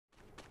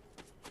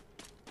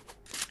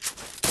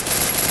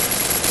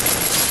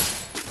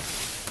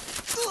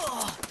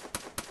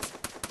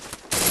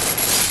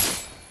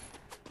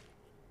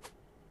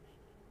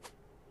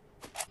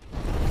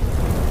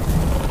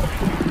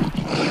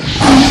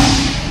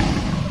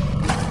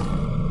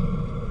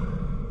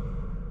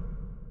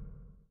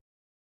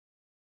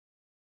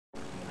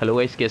Hello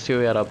guys, कैसे हो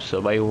यार आप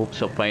सब? आई होप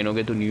सब फाइन हो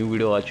गए। तो न्यू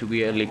वीडियो आ चुकी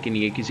है, लेकिन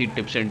ये किसी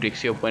टिप्स एंड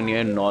ट्रिक्स के ऊपर नहीं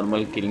है,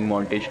 नॉर्मल किलिंग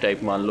मॉन्टेज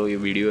टाइप मान लो ये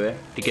वीडियो है,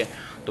 ठीक है।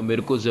 तो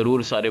मेरे को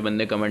ज़रूर सारे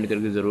बंदे कमेंट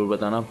करके ज़रूर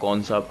बताना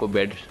कौन सा आपको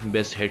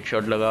बेस्ट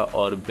हेडशॉट लगा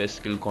और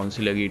बेस्ट किल कौन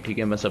सी लगी, ठीक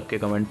है। मैं सबके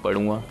कमेंट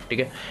पढ़ूंगा, ठीक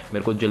है।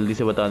 मेरे को जल्दी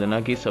से बता देना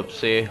कि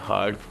सबसे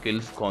हार्ड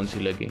किल्स कौन सी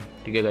लगी,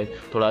 ठीक है गाइस।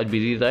 थोड़ा आज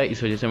बिजी था,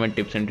 इस वजह से मैं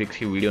टिप्स एंड ट्रिक्स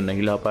की वीडियो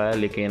नहीं ला पाया,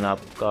 लेकिन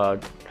आपका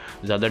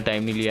ज़्यादा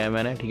टाइम नहीं लिया है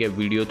मैंने, ठीक है।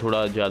 वीडियो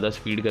थोड़ा ज़्यादा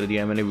स्पीड कर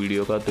दिया है मैंने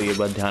वीडियो का, तो ये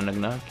बात ध्यान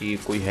रखना कि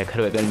कोई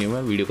हैकर वैकर नहीं हूँ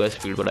मैं, वीडियो का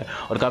स्पीड बढ़ाए।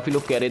 और काफ़ी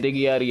लोग कह रहे थे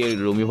कि यार ये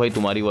रोमियो भाई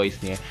तुम्हारी वॉइस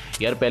नहीं है।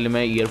 यार पहले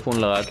मैं ईयरफोन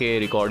लगा के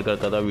रिकॉर्ड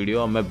करता था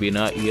वीडियो, अब मैं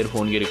बिना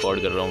ईयरफोन के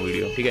रिकॉर्ड कर रहा हूँ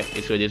वीडियो, ठीक है।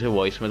 इस वजह से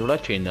वॉइस में थोड़ा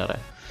चेंज आ रहा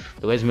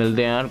है। तो गाइस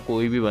मिलते हैं यार,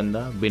 कोई भी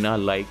बंदा बिना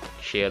लाइक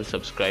शेयर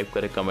सब्सक्राइब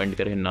करे कमेंट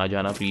करे ना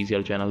जाना प्लीज़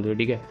यार चैनल से,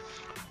 ठीक है।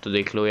 तो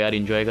देख लो यार,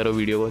 इन्जॉय करो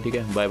वीडियो को, ठीक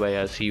है। बाय बाय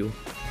यार, सी you.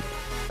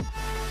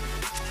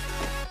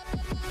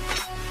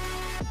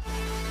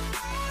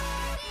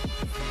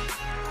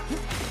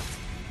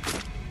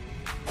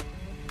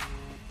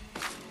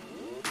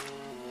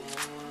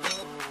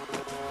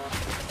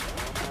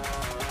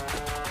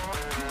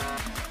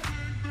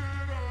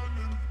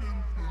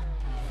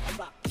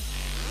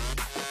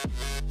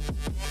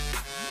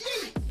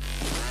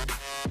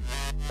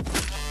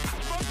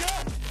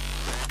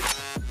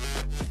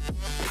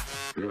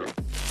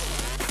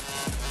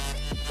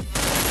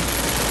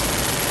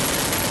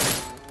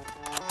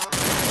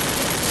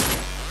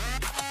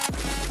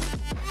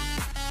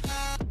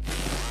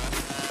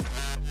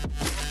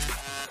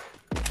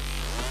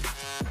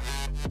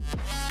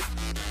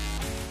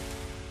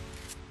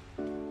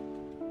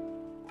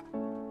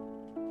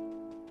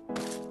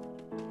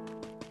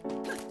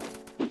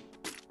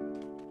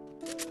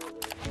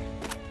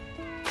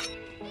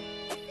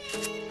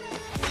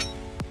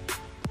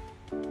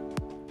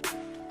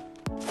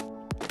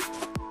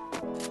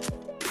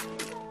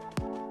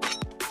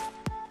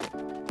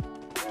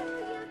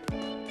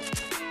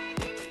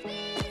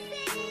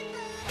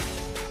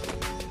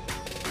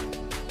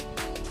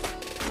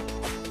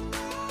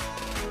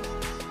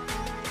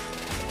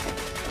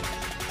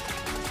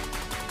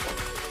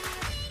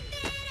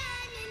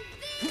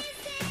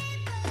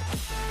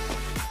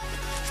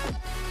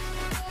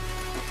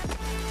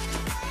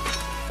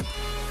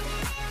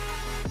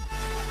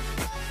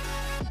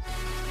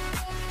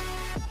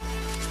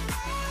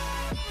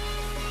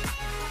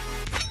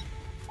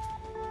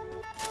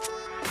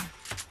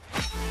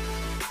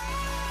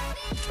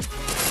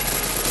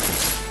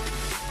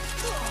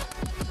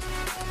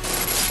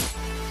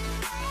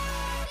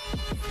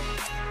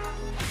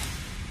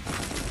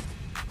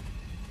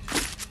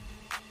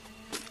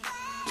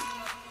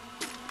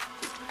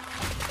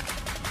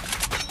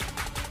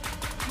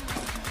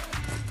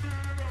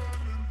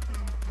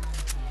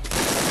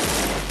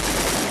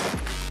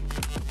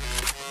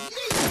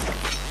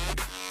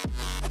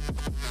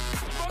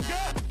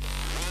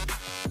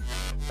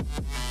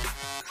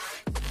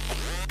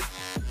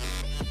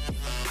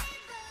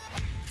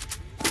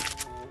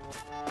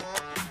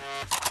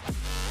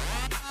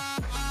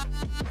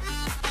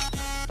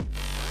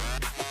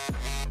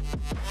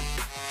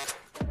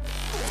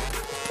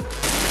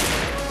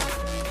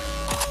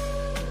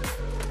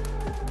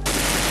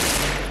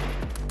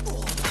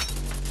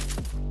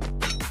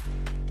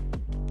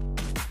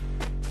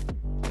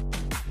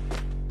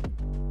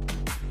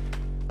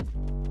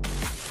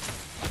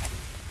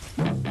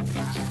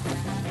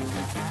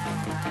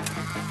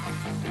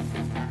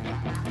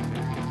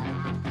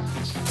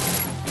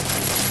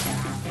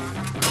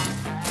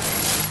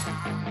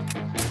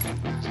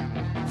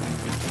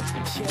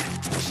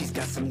 She's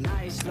got some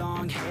nice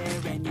long hair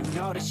and you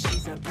know that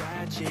she's a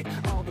bad chick.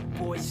 All the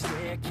boys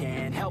stare,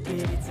 can't help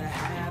it, it's a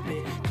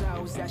habit.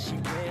 Clothes that she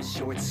wears,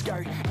 short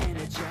skirt and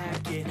a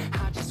jacket.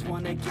 I just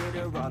wanna get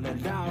her all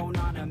alone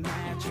on a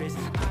mattress.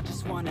 I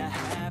just wanna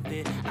have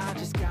it, I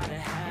just gotta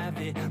have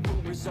it.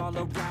 Rumors all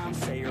around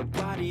say her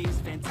body is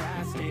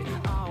fantastic.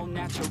 All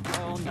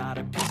natural, not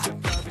a piece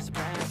of fur is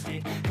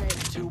plastic. Head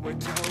to her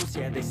toes,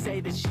 yeah, they say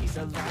that she's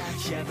a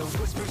latch. Yeah, the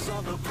whispers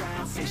all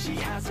around say she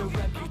has a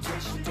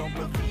reputation. Don't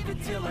believe it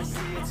till I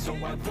see it, so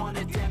I want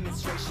a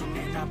demonstration.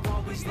 And I've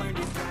always learned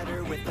it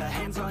better with a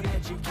hands-on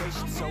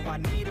education. So I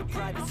need a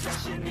private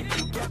session if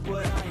you get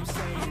what I am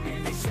saying.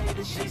 And they say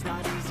that she's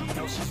not easy,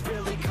 no, she's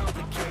really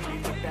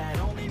complicated. But that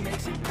only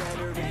makes it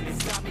better, and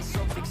it's got me so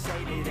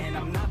fixated. And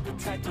I'm not the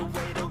type to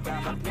wait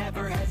around, I've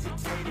never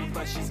hesitated.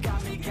 But she's got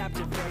me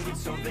captivated,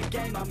 so the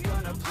game, I'm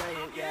gonna play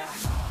it, yeah.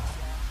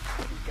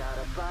 Got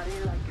a body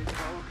like a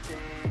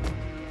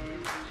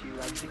cocaine. She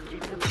likes to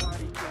keep the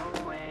party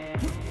going.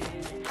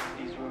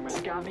 These rumors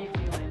got me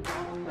feeling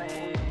lonely.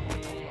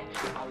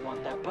 I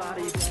want that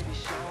body, baby,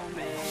 show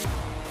me.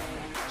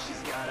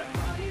 She's got a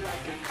body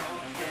like a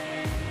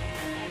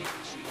cocaine.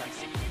 She likes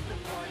to keep the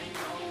party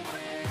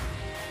going.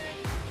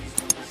 These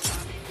rumors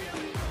got me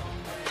feeling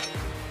lonely.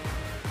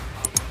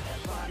 I want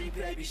that body,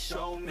 baby,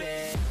 show me.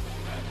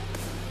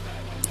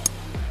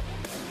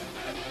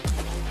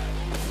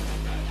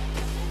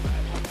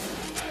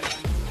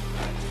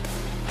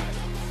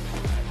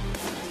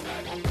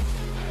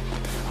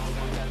 I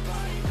want that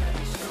body,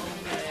 baby, show me.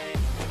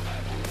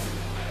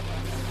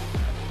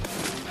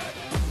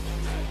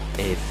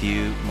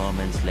 few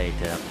moments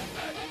later.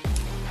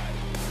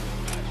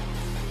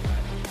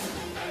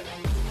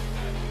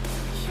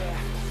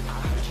 I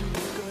heard you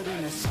look good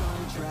in a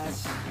sundress.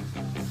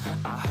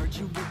 I heard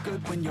you look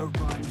good when you're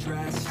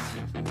undressed.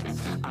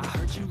 I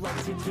heard you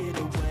like to get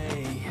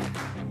away.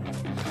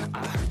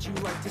 I heard you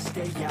like to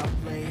stay out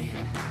late.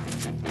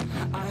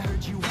 I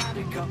heard you had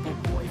a couple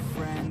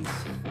boyfriends.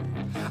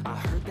 I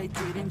heard they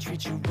didn't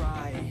treat you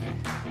right.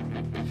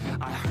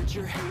 I heard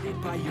you're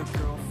hated by your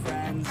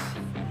girlfriends,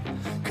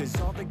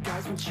 'cause all the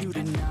guys want you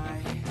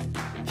tonight.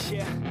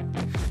 Yeah,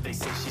 they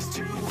say she's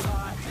too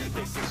hot,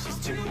 they say she's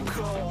too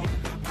cold.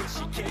 Where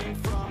she came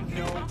from,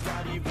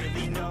 nobody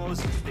really knows.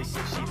 They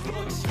say she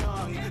looks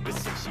young, but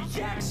say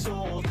she acts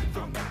old.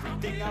 From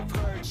everything I've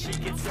heard, she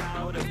gets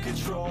out of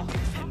control.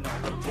 And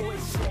all the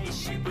boys say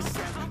she was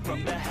sent from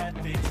the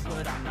heavens,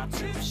 but I'm not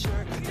too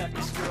sure that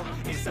this girl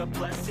is a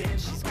blessing.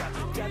 She's got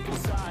the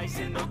devil's eyes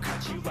and they'll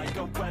cut you like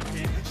a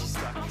weapon. She's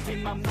stuck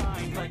in my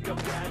mind like a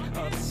bad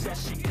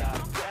obsession.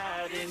 Got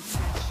bad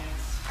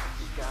intentions.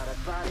 She's got a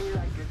body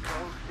like a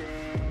cold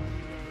thing.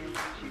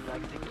 She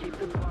likes to keep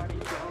the party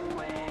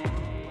going.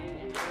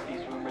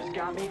 These rumors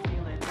got me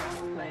feeling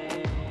lonely.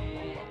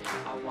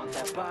 I want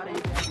that body,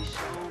 baby,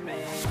 show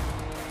me.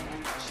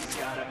 She's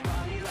got a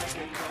body like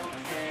a cold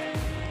thing.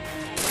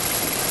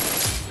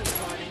 Keep the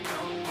party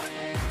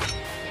going.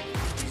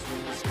 These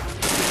rumors got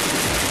me feeling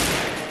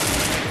lonely.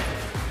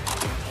 I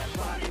want that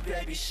body,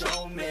 baby,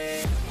 show me.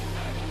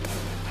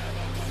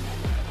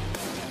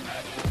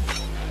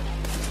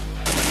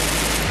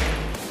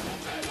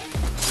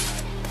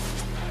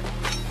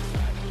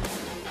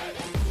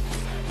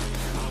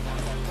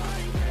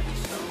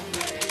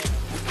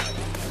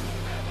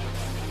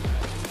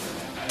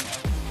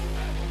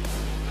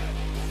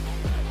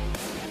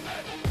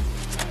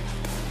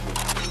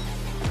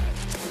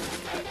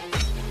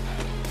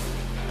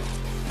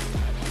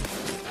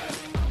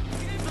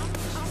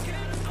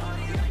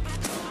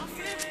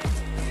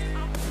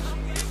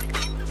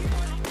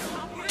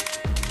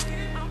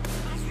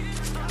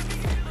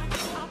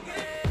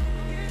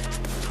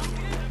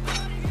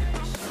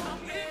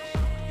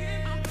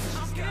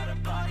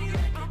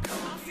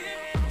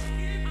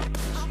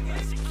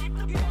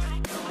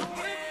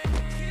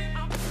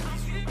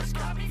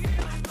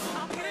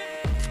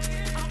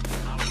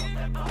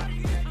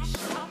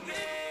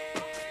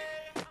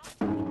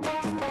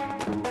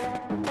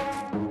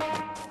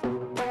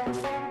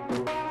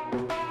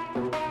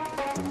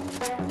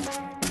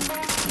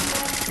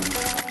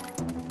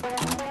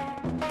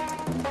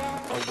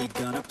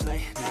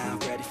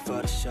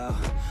 Show.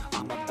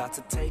 I'm about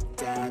to take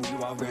down, you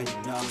already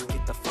know.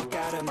 Get the fuck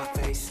out of my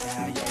face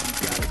now, yeah, you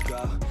gotta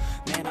go.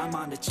 Man, I'm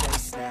on the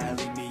chase now,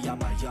 leave me on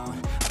my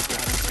own. I've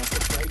got a chance to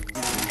break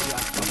now, here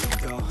I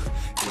fucking go.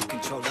 Take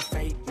control of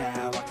fate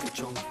now, I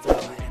control the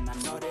flow. And I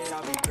know that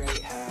I'll be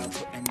great, how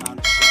putting on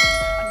a show.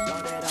 I know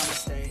that I'ma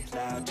stay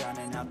loud,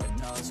 drowning out the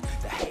noise.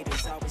 The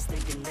haters always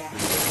thinking that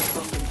they can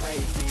fucking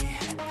break me.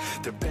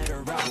 They're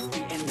better off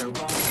eating their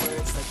own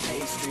words like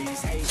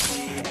pastries. Hate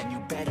me, and you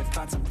better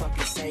find some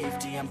fucking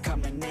safety. I'm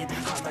coming in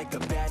hot like a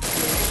bad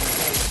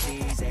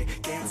bitch. They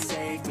can't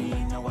save me,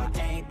 no, I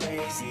ain't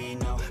lazy,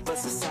 no. But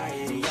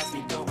society has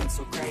me going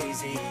so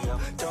crazy, yo.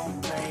 Don't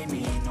blame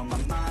me, no,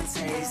 my mind's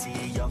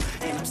hazy, yo.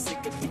 And I'm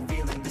sick of me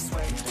feeling this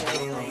way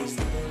daily.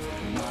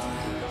 My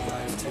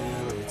life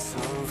till it's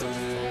over,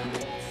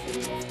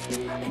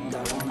 and I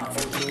will not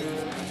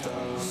forgive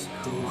those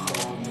who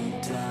hold me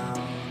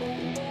down.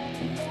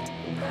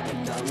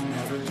 And I will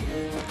never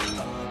give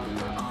up,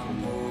 I'm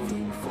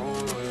moving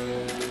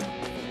forward.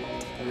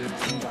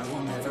 And I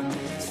will never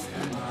miss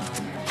my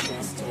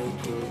chance,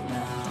 take it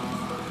now.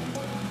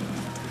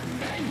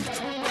 And I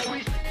will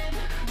always live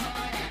my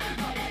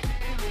life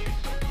till it's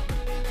over.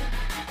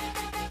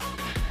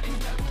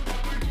 And I will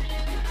never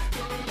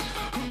give those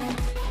who hold me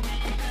down.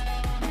 And I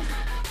will never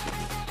give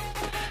up,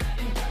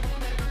 I'm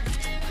moving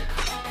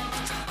forward.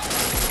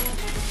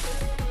 And I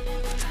will never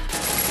miss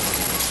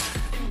my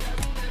chance,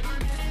 take it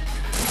now.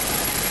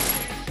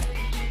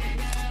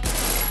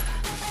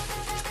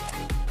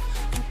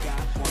 You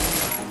got one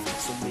life,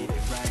 so live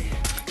it right.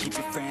 Keep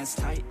your friends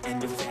tight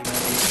and your family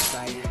in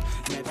sight.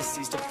 Never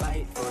cease to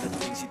fight for the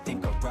things you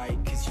think are right,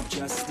 'cause you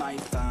just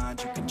might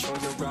find you control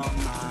your own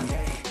mind.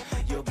 Hey,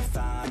 you'll be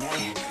fine,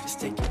 hey. Just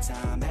take your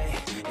time, hey.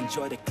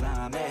 Enjoy the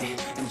climb, hey.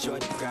 Enjoy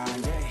the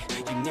grind, hey.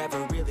 You never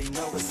really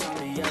know what's on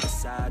the other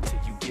side till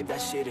you give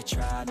that shit a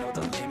try. Know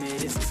the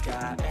limit is the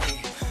sky,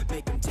 hey.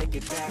 Make them take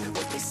it back,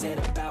 what they said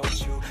about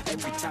you.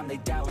 Every time they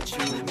doubt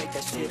you, make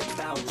that shit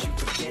about you.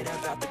 Forget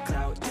about the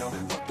clout, yo.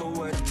 Fuck the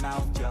word of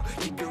mouth, yo.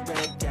 Keep your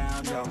head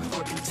down, yo.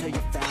 Work until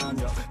you found,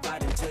 yo.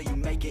 Fight until you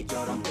make it,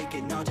 yo. Don't think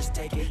it, no, just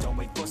take it. Don't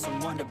wait for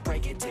someone to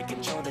break it. Take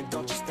control, then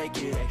don't just take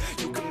it, hey.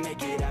 You can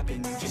make it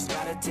happen, you just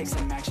gotta take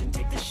some action.